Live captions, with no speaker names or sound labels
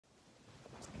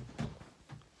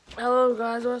Hello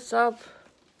guys, what's up?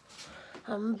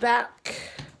 I'm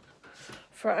back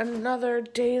for another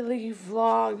daily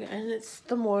vlog and it's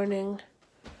the morning.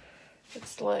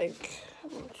 It's like,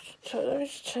 let me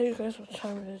just tell you guys what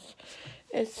time it is.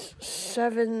 It's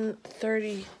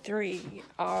 7:33,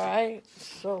 alright?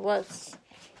 So let's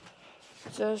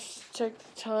just take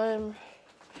the time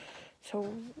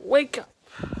to wake up.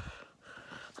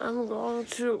 I'm going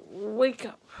to wake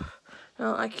up.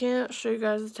 Now, I can't show you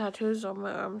guys the tattoos on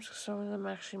my arms because some of them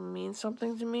actually mean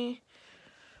something to me.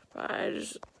 But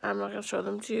I'm not going to show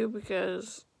them to you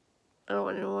because I don't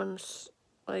want anyone,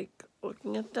 like,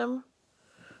 looking at them.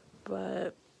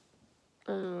 But,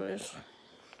 anyways.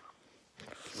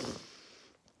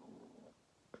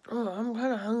 Oh, I'm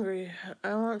kind of hungry.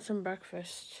 I want some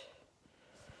breakfast.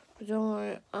 But don't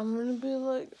worry, I'm going to be,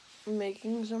 like,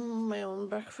 making some of my own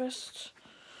breakfast.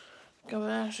 I'm going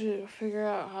to actually figure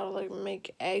out how to, like,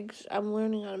 make eggs. I'm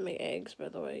learning how to make eggs, by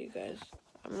the way, you guys.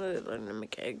 I'm really learning to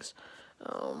make eggs.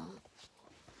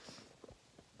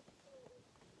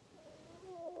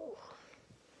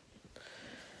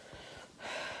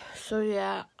 So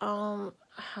yeah,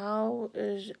 how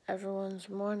is everyone's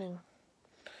morning?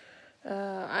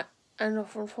 I know,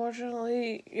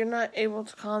 unfortunately, you're not able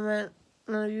to comment.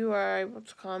 No, you are able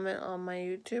to comment on my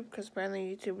YouTube, because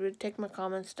apparently YouTube would take my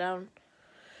comments down.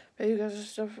 But you guys are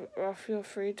still feel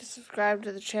free to subscribe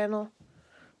to the channel.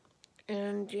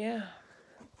 And yeah,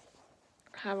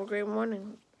 have a great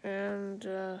morning. And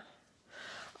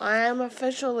I am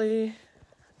officially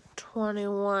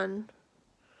 21.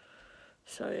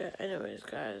 So yeah, anyways,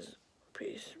 guys,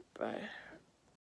 peace, bye.